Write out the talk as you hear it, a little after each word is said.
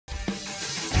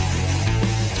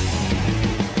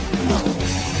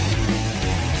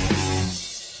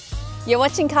You're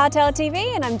watching Cartell TV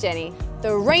and I'm Jenny.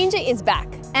 The Ranger is back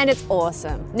and it's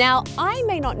awesome. Now, I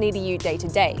may not need a ute day to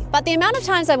day, but the amount of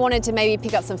times I wanted to maybe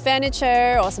pick up some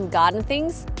furniture or some garden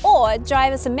things, or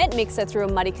drive a cement mixer through a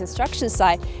muddy construction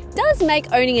site does make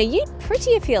owning a ute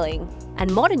pretty appealing. And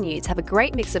modern utes have a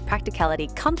great mix of practicality,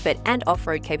 comfort and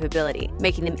off-road capability,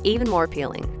 making them even more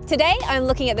appealing. Today, I'm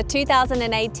looking at the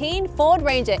 2018 Ford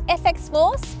Ranger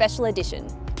FX4 Special Edition.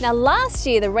 Now, last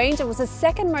year, the Ranger was the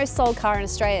second most sold car in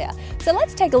Australia, so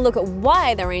let's take a look at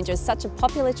why the Ranger is such a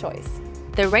popular choice.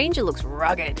 The Ranger looks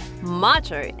rugged,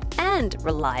 macho and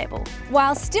reliable,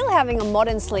 while still having a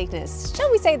modern sleekness,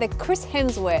 shall we say the Chris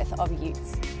Hemsworth of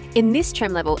utes. In this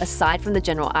trim level, aside from the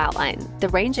general outline, the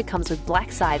Ranger comes with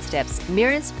black side steps,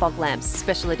 mirrors, fog lamps,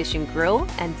 special edition grille,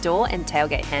 and door and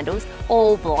tailgate handles,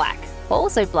 all black.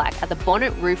 Also black are the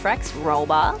bonnet, roof racks, roll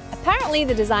bar. Apparently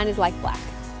the design is like black.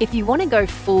 If you want to go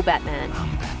full Batman,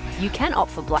 you can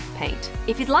opt for black paint.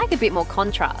 If you'd like a bit more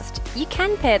contrast, you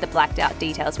can pair the blacked out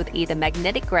details with either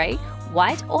magnetic grey,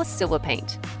 white or silver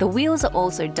paint. The wheels are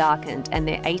also darkened and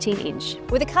they're 18-inch.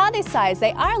 With a car this size,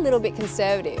 they are a little bit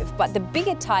conservative, but the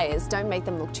bigger tyres don't make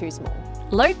them look too small.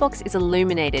 Load box is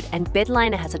illuminated and bed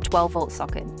liner has a 12-volt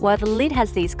socket, while the lid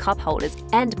has these cup holders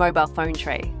and mobile phone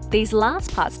tray. These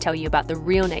last parts tell you about the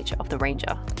real nature of the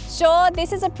Ranger. Sure,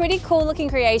 this is a pretty cool looking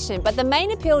creation, but the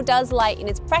main appeal does lie in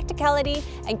its practicality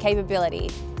and capability.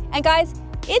 And guys,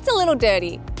 it's a little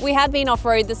dirty. We have been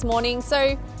off-road this morning,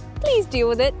 so please deal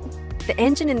with it. The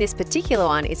engine in this particular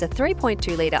one is a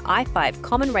 3.2-litre i5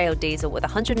 common rail diesel with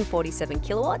 147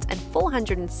 kilowatts and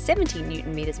 470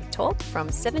 newton meters of torque from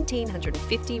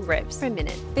 1750 revs per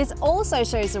minute. This also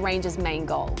shows the Ranger's main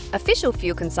goal. Official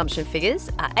fuel consumption figures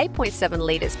are 8.7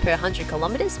 litres per 100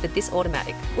 kilometres for this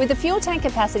automatic. With a fuel tank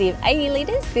capacity of 80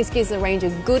 litres, this gives the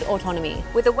Ranger good autonomy.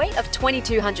 With a weight of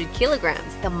 2,200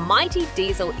 kilograms, the mighty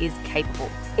diesel is capable.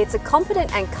 It's a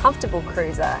competent and comfortable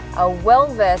cruiser, a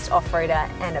well-versed off-roader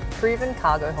and a proven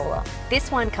cargo hauler. This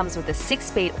one comes with a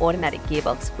 6-speed automatic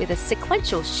gearbox with a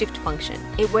sequential shift function.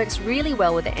 It works really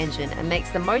well with the engine and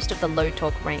makes the most of the low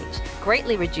torque range,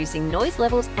 greatly reducing noise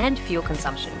levels and fuel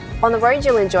consumption. On the road,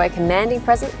 you'll enjoy a commanding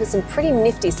presence with some pretty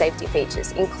nifty safety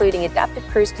features, including adaptive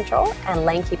cruise control and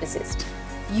lane keep assist.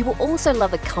 You will also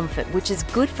love the comfort, which is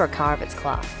good for a car of its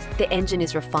class. The engine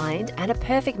is refined and a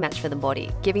perfect match for the body,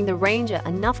 giving the Ranger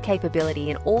enough capability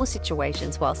in all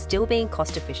situations while still being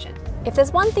cost efficient. If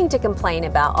there's one thing to complain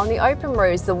about, on the open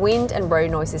roads the wind and road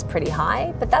noise is pretty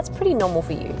high, but that's pretty normal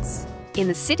for utes. In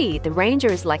the city, the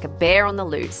Ranger is like a bear on the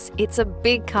loose. It's a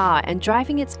big car and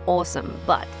driving it's awesome,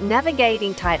 but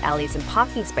navigating tight alleys and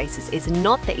parking spaces is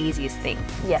not the easiest thing.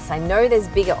 Yes, I know there's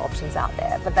bigger options out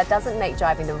there, but that doesn't make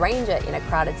driving the Ranger in a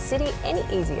crowded city any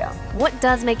easier. What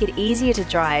does make it easier to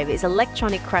drive is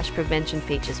electronic crash prevention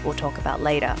features we'll talk about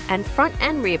later, and front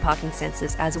and rear parking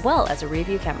sensors as well as a rear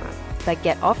view camera. But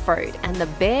get off-road and the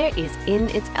bear is in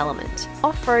its element.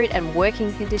 Off-road and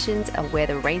working conditions are where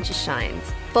the Ranger shines.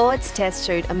 Ford's test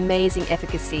showed amazing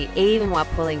efficacy even while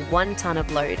pulling 1 ton of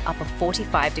load up a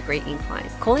 45-degree incline.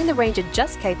 Calling the Ranger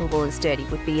just capable and sturdy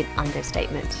would be an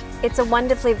understatement. It's a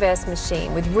wonderfully versed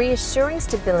machine with reassuring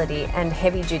stability and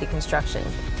heavy-duty construction,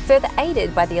 further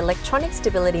aided by the electronic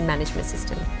stability management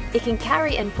system. It can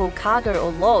carry and pull cargo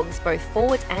or logs both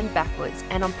forwards and backwards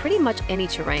and on pretty much any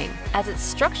terrain, as its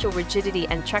structural rigidity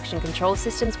and traction control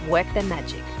systems work their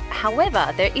magic.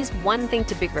 However, there is one thing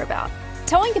to bicker about.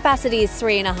 Towing capacity is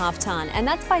 3.5 tonne, and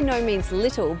that's by no means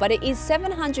little, but it is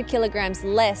 700 kilograms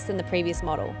less than the previous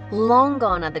model. Long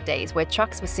gone are the days where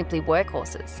trucks were simply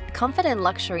workhorses. Comfort and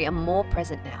luxury are more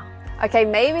present now. Okay,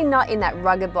 maybe not in that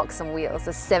rugged box on wheels,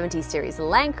 the 70 series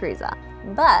Land Cruiser,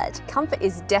 but comfort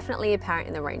is definitely apparent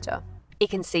in the Ranger. It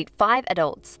can seat 5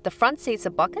 adults, the front seats are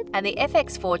bucket, and the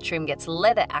FX4 trim gets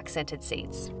leather accented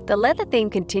seats. The leather theme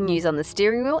continues on the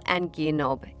steering wheel and gear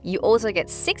knob. You also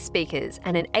get 6 speakers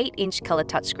and an 8-inch colour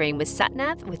touchscreen with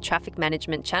sat-nav with traffic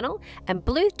management channel and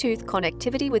Bluetooth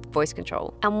connectivity with voice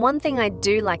control. And one thing I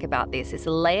do like about this is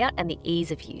the layout and the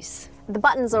ease of use. The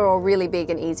buttons are all really big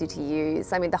and easy to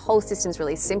use. I mean, the whole system's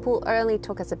really simple. It only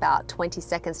took us about 20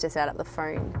 seconds to set up the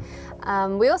phone.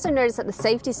 We also noticed that the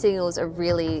safety signals are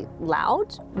really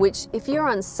loud, which if you're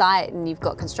on site and you've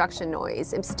got construction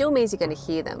noise, it still means you're going to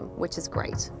hear them, which is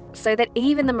great. so that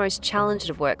even the most challenged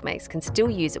of workmates can still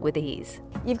use it with ease.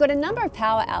 You've got a number of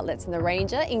power outlets in the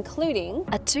Ranger, including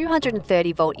a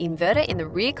 230-volt inverter in the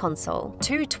rear console,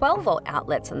 two 12-volt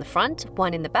outlets on the front,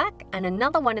 one in the back, and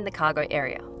another one in the cargo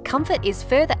area. Comfort is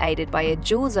further aided by a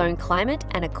dual-zone climate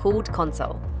and a cooled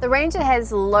console. The Ranger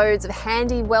has loads of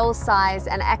handy, well-sized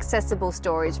and accessible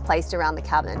storage placed around the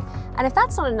cabin. And if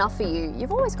that's not enough for you,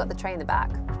 you've always got the tray in the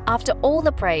back. After all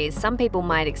the praise, some people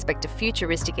might expect a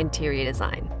futuristic interior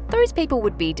design. Those people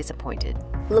would be disappointed.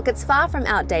 Look, it's far from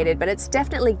outdated, but it's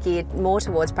definitely geared more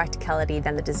towards practicality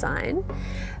than the design.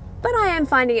 But I am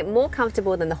finding it more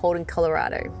comfortable than the Holden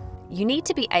Colorado. You need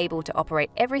to be able to operate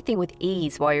everything with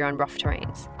ease while you're on rough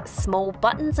terrains. Small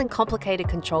buttons and complicated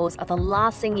controls are the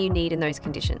last thing you need in those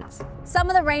conditions. Some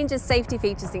of the Ranger's safety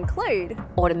features include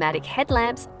automatic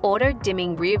headlamps,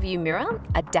 auto-dimming rear-view mirror,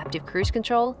 adaptive cruise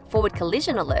control, forward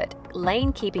collision alert,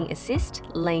 lane keeping assist,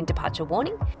 lane departure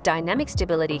warning, dynamic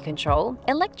stability control,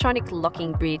 electronic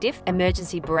locking rear diff,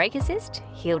 emergency brake assist,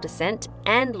 hill descent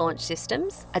and launch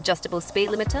systems, adjustable speed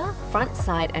limiter, front,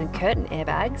 side and curtain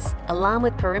airbags, alarm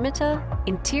with perimeter,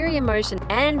 interior motion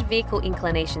and vehicle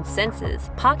inclination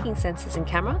sensors, parking sensors and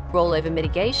camera, rollover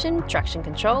mitigation, traction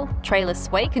control, trailer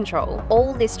sway control.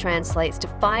 All this translates to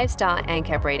 5-star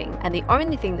ANCAP rating, and the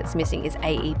only thing that's missing is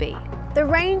AEB. The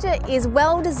Ranger is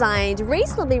well designed,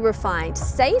 reasonably refined,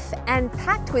 safe and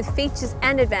packed with features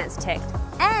and advanced tech,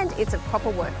 and it's a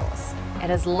proper workhorse. It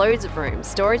has loads of room,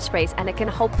 storage space, and it can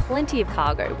hold plenty of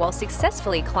cargo while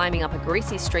successfully climbing up a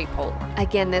greasy street pole.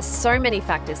 Again, there's so many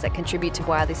factors that contribute to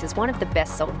why this is one of the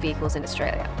best sold vehicles in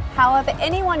Australia. However,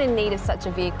 anyone in need of such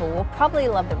a vehicle will probably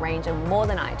love the Ranger more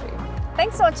than I do.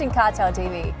 Thanks for watching Cartell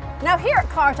TV. Now here at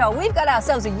Cartell, we've got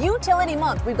ourselves a utility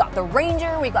month. We've got the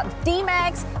Ranger, we've got the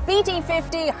D-Max,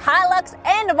 BT50, Hilux,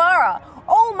 and Navara.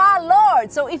 Oh my lord!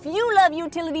 So if you love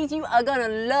utilities, you are gonna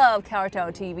love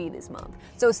Cartell TV this month.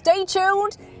 So stay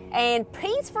tuned and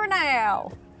peace for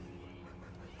now.